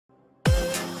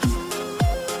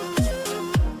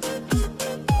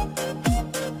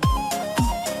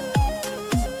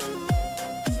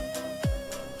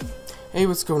Hey,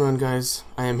 what's going on, guys?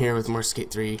 I am here with more Skate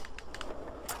 3.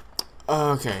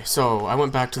 Okay, so I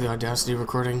went back to the Audacity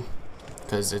recording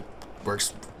because it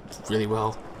works really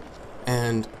well.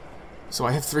 And so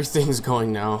I have three things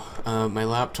going now. My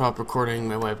laptop recording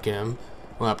my webcam,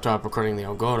 my laptop recording the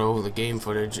Elgato, the game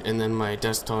footage, and then my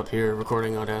desktop here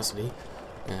recording Audacity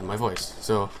and my voice.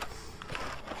 So,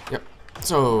 yep.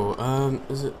 So,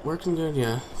 is it working good?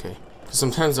 Yeah, okay.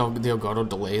 Sometimes the Elgato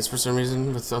delays for some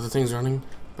reason with other things running,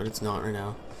 but it's not right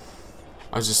now.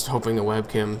 I was just hoping the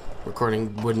webcam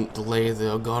recording wouldn't delay the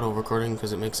Elgato recording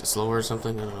because it makes it slower or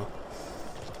something. I don't know.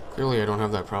 Clearly I don't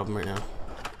have that problem right now.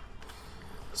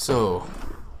 So,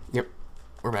 yep,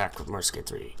 we're back with more Skate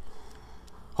 3.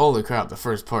 Holy crap, the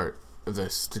first part of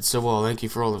this did so well. Thank you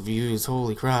for all the views.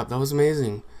 Holy crap, that was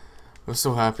amazing. I was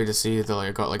so happy to see that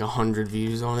I got like 100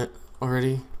 views on it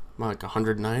already. I'm like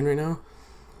 109 right now.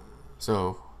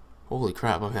 So, holy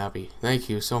crap, I'm happy. Thank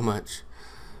you so much.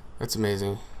 That's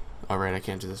amazing. Alright, I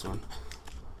can't do this one.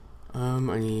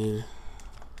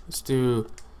 Let's do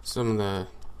some of the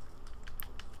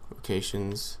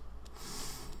locations.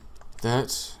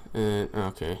 That, and,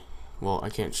 okay. Well, I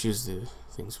can't choose the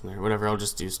things from there. Whatever, I'll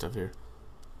just do stuff here.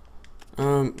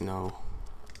 No.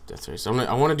 Death race. I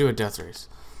want to do a death race.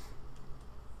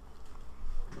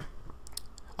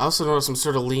 I also notice I'm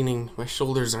sort of leaning. My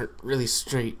shoulders aren't really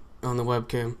straight on the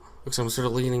webcam. Looks like I'm sort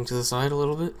of leaning to the side a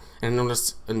little bit. And I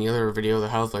noticed in the other video, the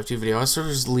Half-Life 2 video, I was sort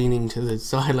of just leaning to the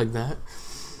side like that.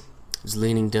 Just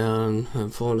leaning down. I'm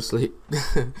falling asleep.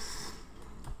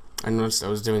 I noticed I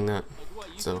was doing that.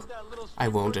 So, I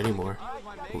won't anymore.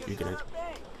 Oh, you're gonna...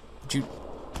 Did you...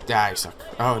 Ah, you suck.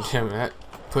 Oh, damn it. That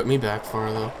put me back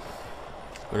far, though.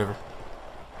 Whatever.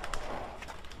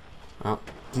 Oh,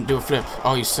 didn't do a flip.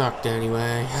 Oh, you sucked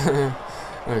anyway.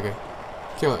 Okay.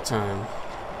 Kill it time.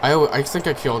 I think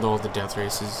I killed all the death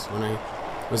races when I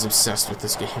was obsessed with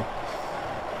this game.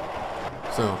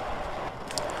 So,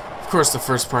 of course the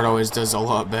first part always does a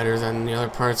lot better than the other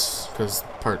parts, because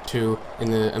part 2, in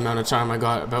the amount of time I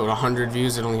got about 100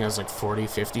 views, it only has like 40,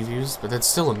 50 views, but that's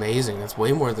still amazing. That's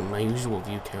way more than my usual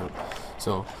view count.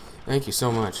 So, thank you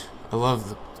so much. I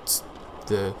love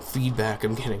the feedback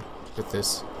I'm getting with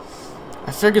this.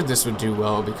 I figured this would do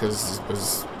well because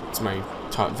it's my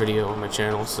top video on my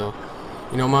channel, so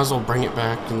you know, might as well bring it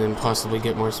back and then possibly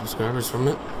get more subscribers from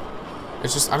it.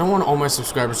 It's just, I don't want all my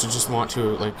subscribers to just want to,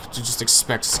 like, to just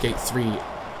expect Skate 3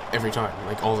 every time,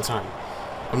 like, all the time.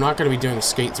 I'm not going to be doing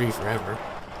Skate 3 forever.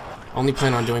 I only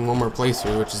plan on doing one more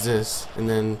playthrough, which is this, and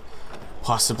then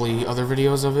possibly other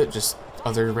videos of it, just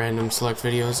other random select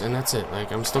videos, and that's it.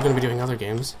 Like, I'm still going to be doing other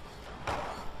games.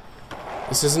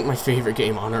 This isn't my favorite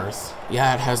game on Earth.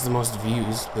 Yeah, it has the most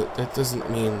views, but that doesn't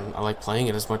mean I like playing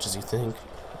it as much as you think.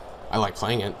 I like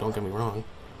playing it, don't get me wrong.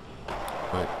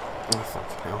 But, oh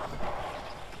fuck, no.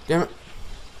 Damn it.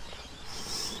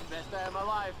 Best day of my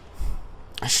life.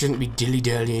 I shouldn't be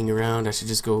dilly-dallying around, I should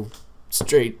just go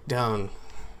straight down.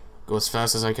 Go as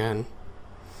fast as I can.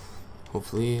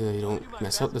 Hopefully they don't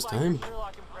mess up this time.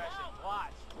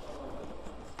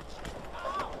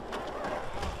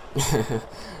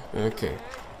 Okay.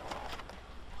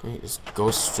 Okay, just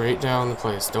go straight down the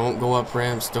place. Don't go up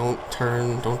ramps, don't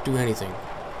turn, don't do anything.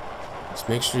 Just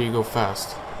make sure you go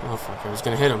fast. Oh fuck, I was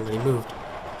gonna hit him, but he moved.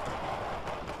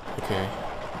 Okay.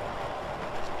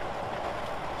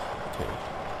 Okay.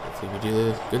 Hopefully we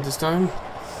do good this time.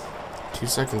 2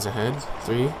 seconds ahead.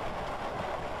 3.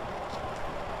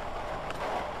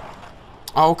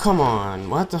 Oh, come on.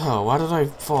 What the hell? Why did I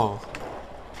fall?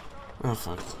 Oh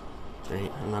fuck.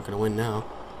 Great, I'm not gonna win now.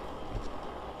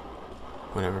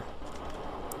 Whatever.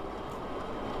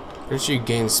 Pretty sure you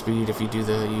gain speed if you do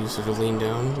you sort of lean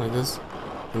down like this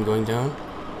and going down.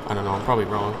 I don't know, I'm probably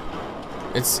wrong.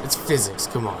 It's physics,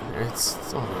 come on. It's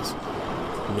obvious.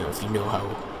 You know, if you know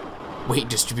how weight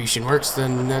distribution works,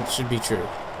 then that should be true.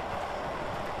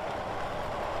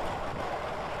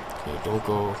 Okay, don't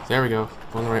go. There we go.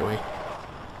 Going the right way.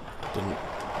 Didn't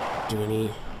do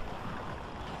anything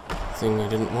I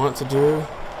didn't want to do.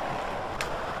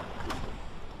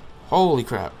 Holy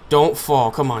crap. Don't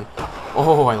fall, come on.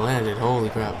 Oh, I landed. Holy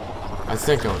crap. I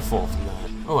think I would fall from that.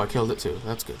 Oh, I killed it too.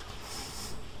 That's good.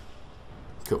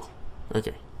 Cool.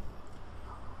 Okay.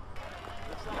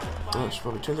 Oh, I should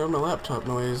probably turn down my laptop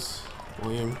noise,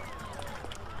 William.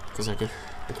 Because I could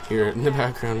hear it in the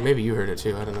background. Maybe you heard it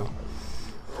too. I don't know.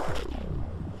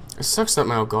 It sucks that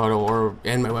my Elgato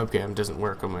and my webcam doesn't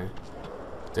work on my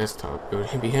desktop. It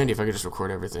would be handy if I could just record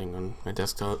everything on my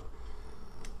desktop.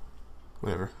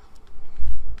 Whatever.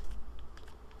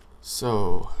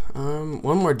 So,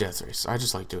 one more death race. I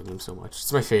just like doing them so much.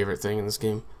 It's my favorite thing in this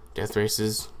game. Death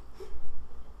races.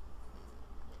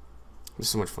 It's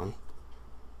so much fun.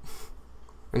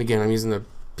 And again, I'm using the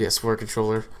PS4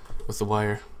 controller with the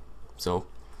wire, so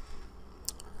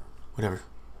whatever.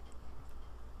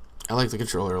 I like the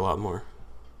controller a lot more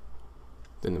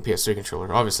than the PS3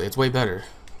 controller. Obviously, it's way better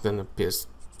than the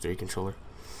PS3 controller.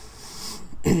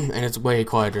 And it's way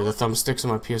quieter. The thumbsticks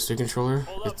on my PS3 controller,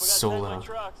 it's so loud.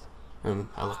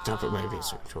 I looked up at my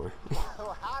PS3 controller.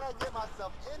 How'd I get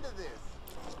myself into this?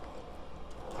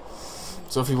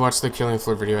 So if you watched the Killing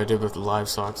Floor video I did with the live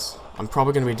socks, I'm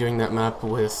probably going to be doing that map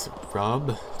with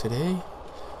Rob today,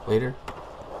 later.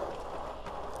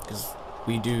 Because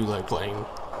we do like playing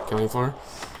Killing Floor.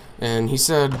 And he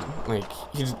said, like,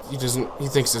 he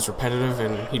thinks it's repetitive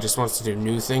and he just wants to do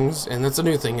new things. And that's a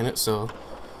new thing in it, so,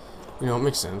 you know, it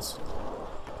makes sense.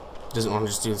 He doesn't want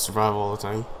to just do the survival all the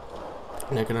time.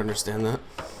 And I can understand that.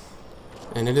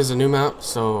 And it is a new map,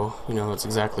 so, you know, it's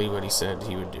exactly what he said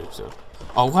he would do, so.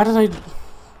 Oh, why did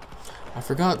I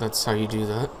forgot that's how you do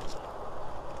that.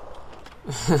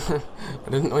 I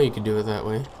didn't know you could do it that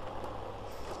way.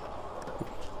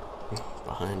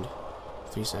 Behind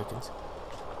 3 seconds.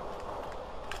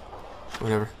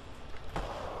 Whatever.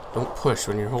 Don't push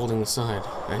when you're holding the side.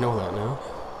 I know that now.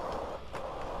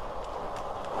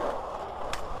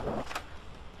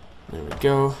 There we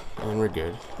go, and we're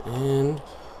good. And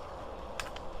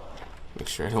make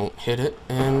sure I don't hit it,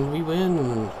 and we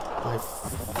win by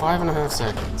 5.5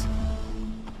 seconds.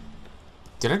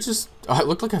 Did I just... Oh, it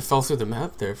looked like I fell through the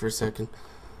map there for a second.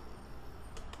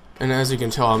 And as you can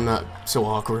tell, I'm not so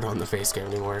awkward on the face cam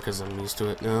anymore because I'm used to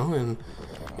it now. And,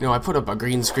 you know, I put up a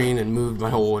green screen and moved my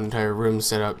whole entire room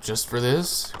set up just for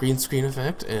this green screen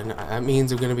effect. And that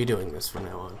means I'm going to be doing this from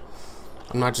now on.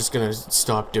 I'm not just going to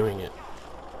stop doing it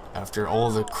after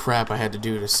all the crap I had to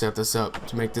do to set this up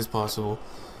to make this possible.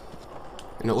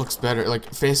 And it looks better.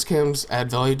 Like, face cams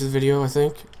add value to the video, I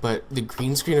think. But the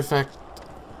green screen effect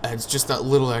adds just that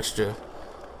little extra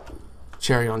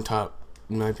cherry on top,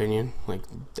 in my opinion. Like,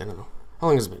 I don't know. How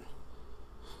long has it been?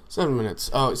 7 minutes.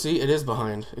 Oh, see, it is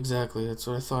behind. Exactly, that's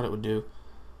what I thought it would do.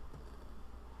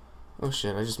 Oh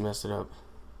shit, I just messed it up.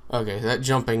 Okay, that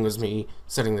jumping was me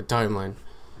setting the timeline.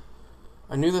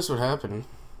 I knew this would happen.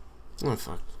 Oh,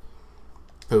 fuck.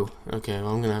 Pooh. Okay,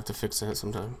 well, I'm gonna have to fix that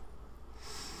sometime.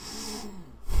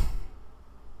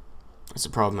 That's a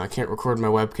problem. I can't record my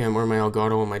webcam or my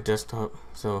Elgato on my desktop,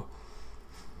 so...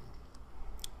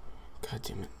 God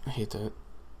damn it. I hate that.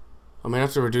 I might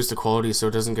have to reduce the quality so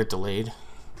it doesn't get delayed.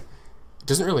 It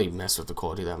doesn't really mess with the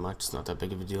quality that much. It's not that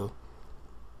big of a deal.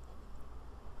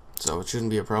 So it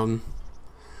shouldn't be a problem.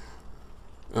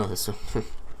 Oh, this one.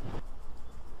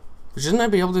 Shouldn't I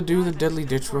be able to do the Deadly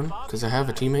Ditch run? Because I have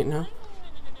a teammate now?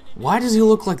 Why does he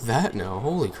look like that now?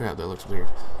 Holy crap, that looks weird.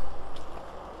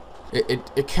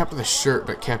 It kept the shirt,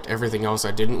 but kept everything else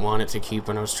I didn't want it to keep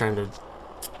when I was trying to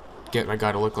get my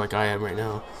guy to look like I am right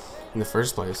now in the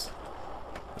first place.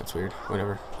 That's weird.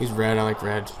 Whatever. He's red. I like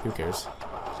red. Who cares?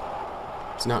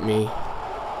 It's not me.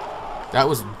 That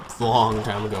was a long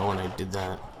time ago when I did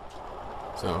that.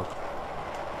 So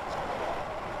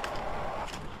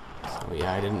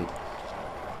yeah,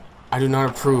 I do not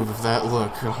approve of that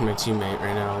look on my teammate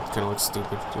right now. It kind of looks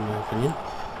stupid, in my opinion.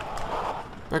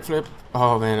 Backflip.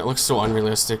 Oh man, it looks so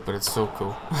unrealistic, but it's so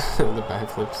cool. The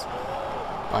backflips.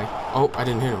 Bye. Oh, I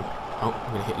didn't hit him. Oh,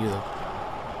 I'm gonna hit you though.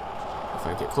 If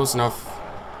I get close enough.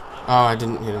 Oh, I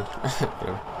didn't hit him.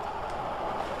 Whatever.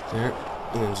 There.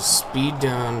 And then just speed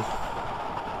down.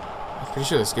 I'm pretty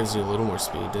sure this gives you a little more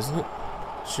speed, doesn't it?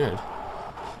 It should.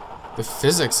 The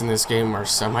physics in this game are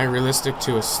semi-realistic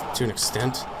to an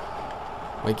extent.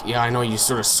 Like, yeah, I know you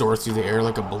sort of soar through the air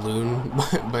like a balloon,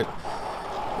 but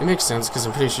it makes sense because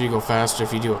I'm pretty sure you go faster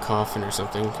if you do a coffin or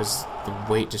something because the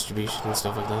weight distribution and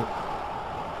stuff like that.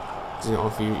 You know,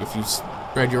 if you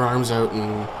spread your arms out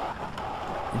and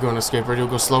you go on a skateboard, you'll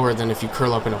go slower than if you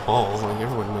curl up in a ball. Like,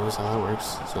 everyone knows how that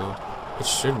works, so it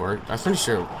should work. I'm pretty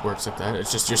sure it works like that.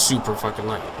 It's just you're super fucking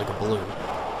light, like a balloon.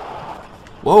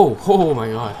 Whoa! Oh my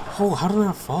god! Oh, how did I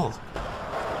not fall?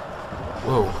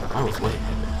 Whoa! I was way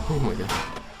ahead. Oh my god.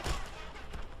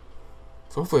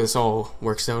 So hopefully this all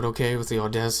works out okay with the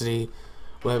Audacity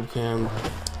webcam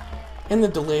and the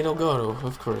delayed Elgato,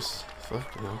 of course.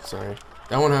 Fuck no, sorry.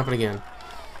 That won't happen again.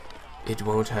 It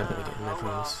won't happen again, I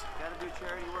promise.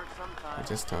 My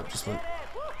desktop just went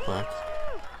black.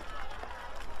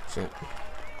 Shit.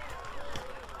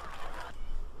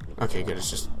 Okay, good. It's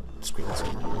just screen.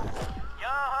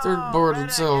 Third board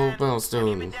and cell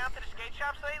milestone.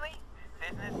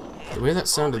 The way that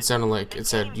sounded like it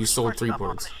said you sold 3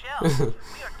 boards.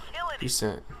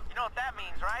 Reset. You know what that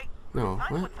means, right? No,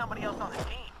 what? Put somebody else on the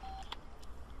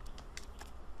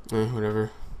team.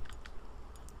 Whatever.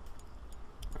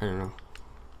 I don't know.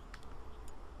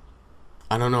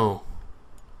 I don't know.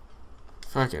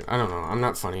 Fuck it. I don't know. I'm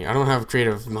not funny. I don't have a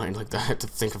creative mind like that to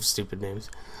think of stupid names.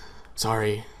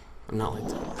 Sorry. I'm not like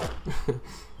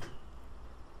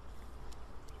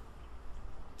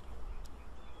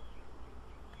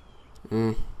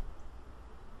that.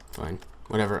 Fine.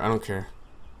 Whatever. I don't care.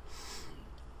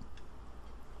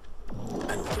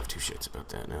 I don't give two shits about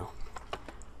that now.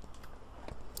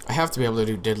 I have to be able to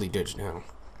do Deadly Ditch now.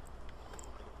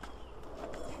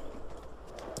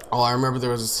 Oh, I remember there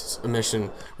was a mission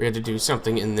where we had to do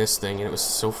something in this thing, and it was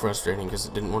so frustrating because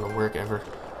it didn't want to work ever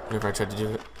whenever I tried to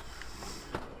do it.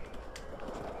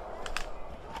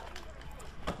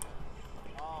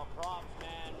 Oh, props,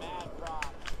 man. Mad props.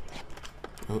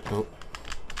 Oh, oh.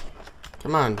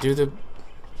 Come on, do the...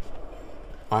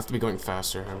 I have to be going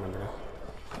faster, I remember now.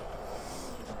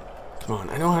 Come on,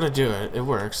 I know how to do it. It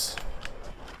works.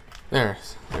 There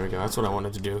we go. That's what I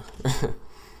wanted to do.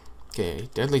 Okay,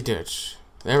 Deadly Ditch.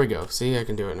 There we go. See, I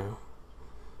can do it now.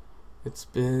 It's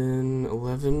been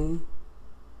 12.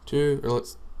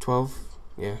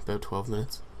 Yeah, about 12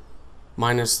 minutes.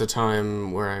 Minus the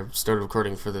time where I started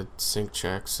recording for the sync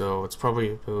check, so it's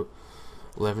probably about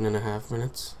 11 and a half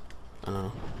minutes. I don't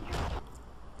know.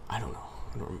 I don't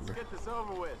remember. Get this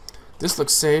over with. This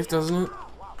looks safe, doesn't it?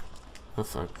 Oh,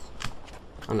 fuck.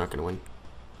 I'm not gonna win.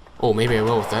 Oh, maybe I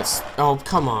will with that. Oh,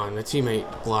 come on. The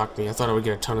teammate blocked me. I thought I would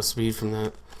get a ton of speed from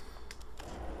that.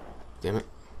 Damn it.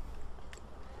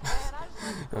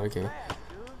 Okay.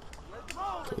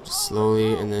 Okay, just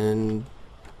slowly, and then...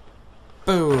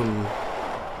 Boom!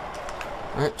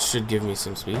 That should give me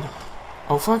some speed.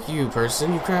 Oh, fuck you,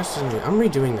 person. You crashed into me. I'm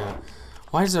redoing that.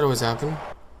 Why does that always happen?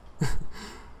 I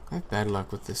have bad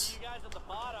luck with this.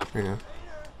 Right now.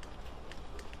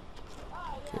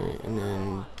 Okay, and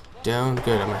then... Down.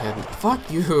 Good, I'm ahead.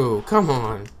 Fuck you! Come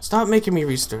on! Stop making me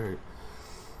restart.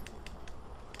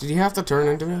 Did he have to turn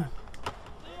into me?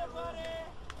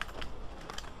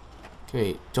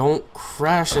 Okay, don't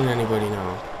crash into anybody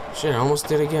now. Shit, I almost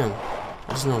did again.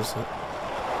 I just noticed it.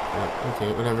 Yeah,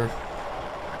 okay, whatever.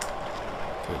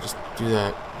 Okay, just do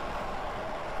that.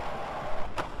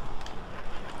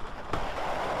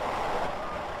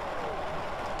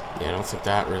 Yeah, I don't think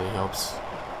that really helps.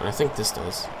 But I think this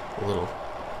does. A little.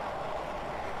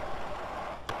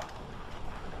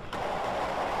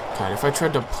 God, if I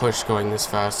tried to push going this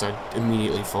fast, I'd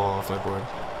immediately fall off my board.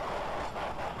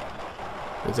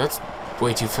 Like, that's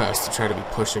way too fast to try to be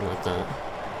pushing like that.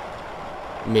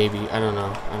 Maybe, I don't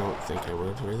know. I don't think I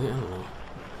would, really. I don't know.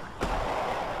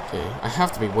 Okay, I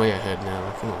have to be way ahead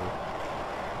now. Come on.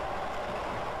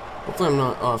 Hopefully I'm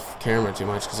not off camera too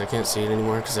much, because I can't see it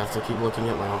anymore, because I have to keep looking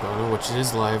at my Elgato, which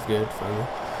is live good, finally.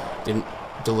 Didn't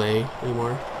delay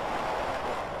anymore.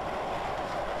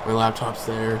 My laptop's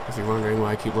there, if you're wondering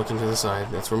why I keep looking to the side.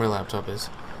 That's where my laptop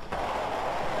is.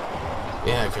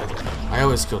 Yeah, I killed it. I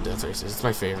always kill death races. It's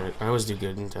my favorite. I always do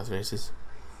good in death races.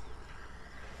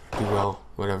 Do well,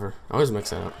 whatever. I always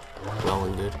mix that up. Well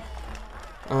and good.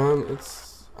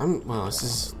 Well, this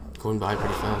is going by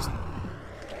pretty fast.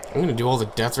 I'm gonna do all the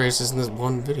death races in this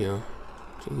one video.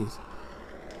 Jeez.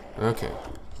 Okay.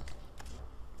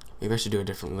 Maybe I should do a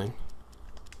different thing.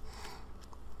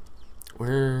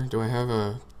 Where do I have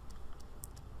a...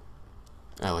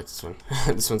 I like this one.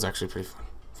 This one's actually pretty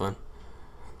fun.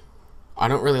 I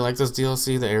don't really like this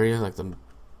DLC, the area, like the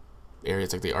area,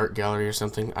 it's like the art gallery or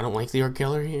something. I don't like the art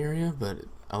gallery area, but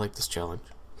I like this challenge.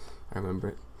 I remember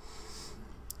it.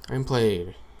 I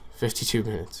played 52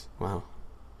 minutes. Wow.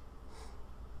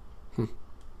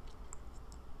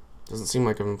 Doesn't seem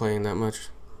like I've been playing that much.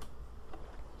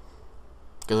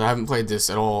 Because I haven't played this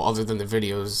at all other than the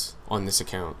videos on this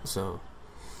account, so...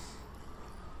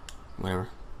 Whatever.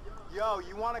 Yo,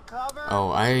 you want to cover?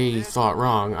 Oh, I thought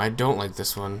wrong. I don't like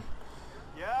this one.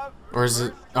 Yep. Or is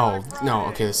it... Oh, no,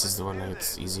 okay, this is the one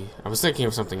that's easy. I was thinking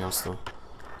of something else, though.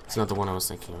 It's not the one I was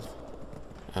thinking of.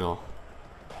 At all.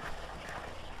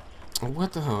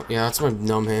 What the hell? Yeah, that's my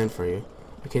numb hand for you.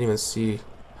 I can't even see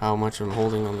how much I'm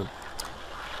holding on the...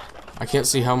 I can't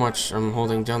see how much I'm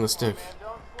holding down the stick.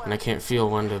 And I can't feel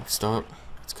when to stop.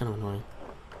 It's kind of annoying.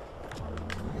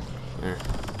 There.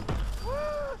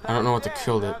 I don't know what the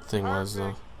killed it thing was,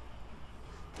 though.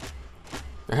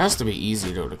 It has to be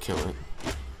easy, though, to kill it.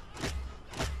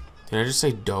 Did I just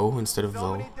say dough instead of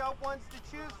though?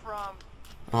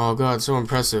 Oh god, so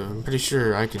impressive. I'm pretty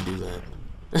sure I could do that.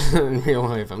 In real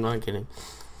life, I'm not kidding.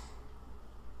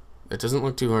 It doesn't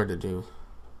look too hard to do.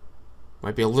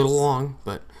 Might be a little long,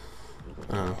 but...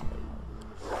 I don't know.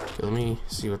 Okay, let me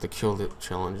see what the killed it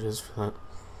challenge is for that.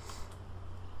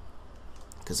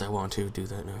 Because I want to do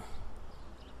that now.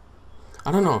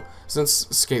 I don't know, since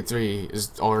Skate 3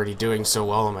 is already doing so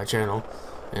well on my channel,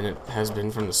 and it has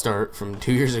been from the start, from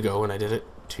 2 years ago when I did it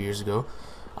 2 years ago.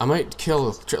 I might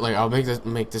kill, like, I'll make this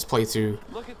playthrough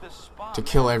to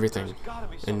kill everything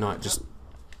and not just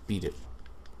beat it.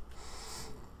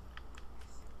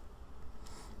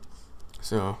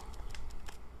 So,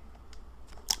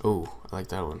 oh, I like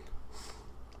that one.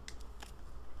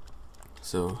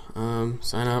 So,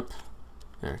 sign up.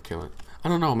 There, kill it. I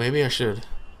don't know, maybe I should.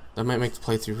 That might make the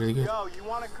playthrough really good. Yo, you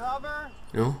want to cover?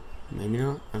 No, maybe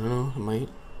not. I don't know, it might.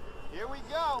 Here we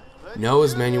go. Let's No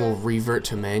is do manual, this. revert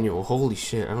to manual. Holy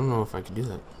shit, I don't know if I could do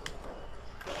that.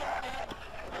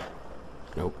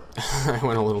 Nope. I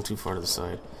went a little too far to the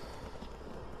side.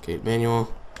 Okay,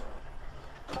 manual.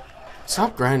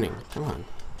 Stop grinding. Come on.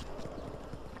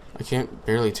 I can't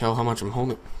barely tell how much I'm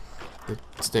holding the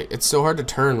stick. It's so hard to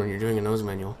turn when you're doing a nose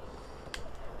manual.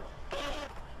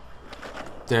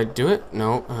 Did I do it?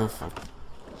 No. Oh, fuck.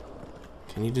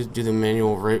 Can you just do the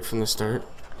manual right from the start?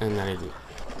 And I didn't.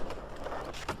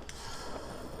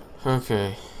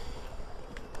 Okay.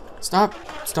 Stop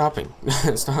stopping.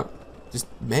 Stop. Just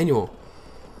manual.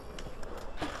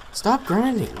 Stop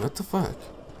grinding. What the fuck?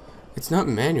 It's not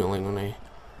manualing when I...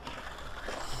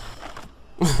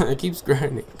 it keeps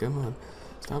grinding. Come on.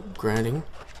 Stop grinding.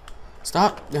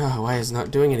 Stop. Oh, why is it not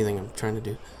doing anything I'm trying to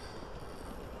do?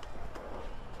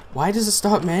 Why does it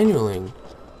stop manualing?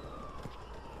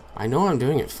 I know I'm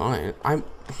doing it fine. I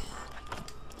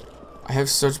have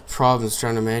such problems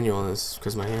trying to manual this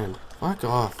because my hand. Fuck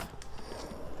off.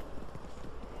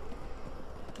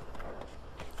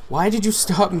 Why did you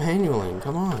stop manualing?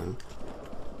 Come on.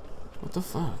 What the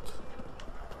fuck?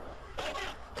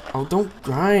 Oh, don't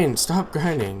grind. Stop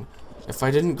grinding. If I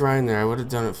didn't grind there, I would have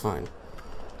done it fine.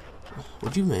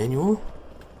 Would you manual?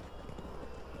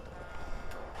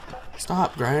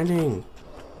 Stop grinding.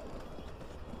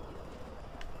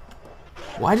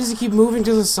 Why does he keep moving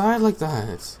to the side like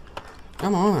that?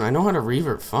 Come on, I know how to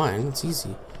revert fine. It's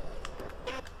easy.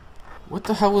 What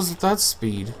the hell was with that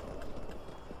speed?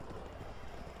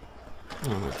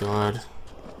 Oh my god.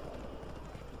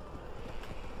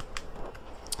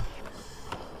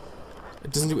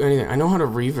 It doesn't do anything. I know how to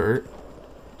revert.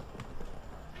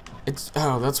 It's...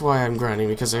 oh, that's why I'm grinding,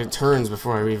 because it turns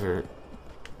before I revert.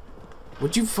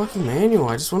 Would you fucking manual?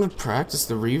 I just want to practice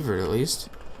the revert at least.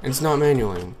 And it's not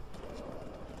manualing.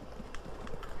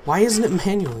 Why isn't it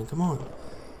manualing? Come on.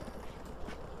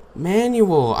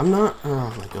 Manual. I'm not...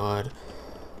 oh my god.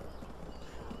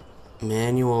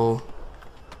 Manual.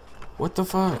 What the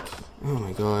fuck? Oh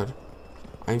my god.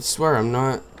 I swear I'm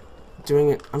not doing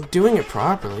it. I'm doing it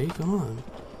properly. Come on.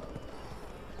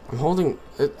 I'm holding...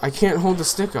 I can't hold the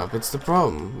stick up. It's the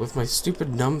problem with my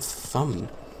stupid numb thumb.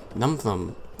 Numb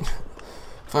thumb.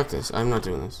 Fuck this. I'm not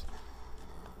doing this.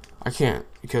 I can't.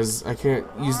 Because I can't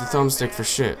use the thumbstick for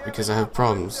shit. Because I have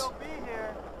problems. They'll be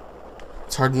here.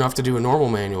 It's hard enough to do a normal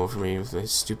manual for me with my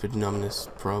stupid numbness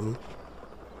problem.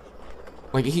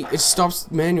 Like, it stops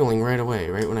manualing right away,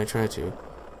 right when I try to.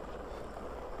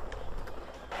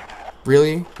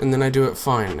 Really? And then I do it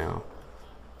fine now.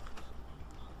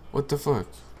 What the fuck?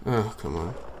 Oh, come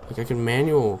on. Like, I can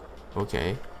manual...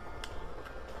 okay.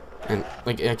 And,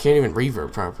 like, I can't even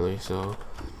revert properly, so...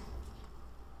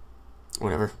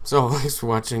 whatever. So, thanks for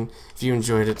watching. If you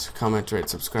enjoyed it, comment, rate,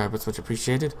 subscribe. It's much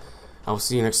appreciated. I will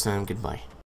see you next time. Goodbye.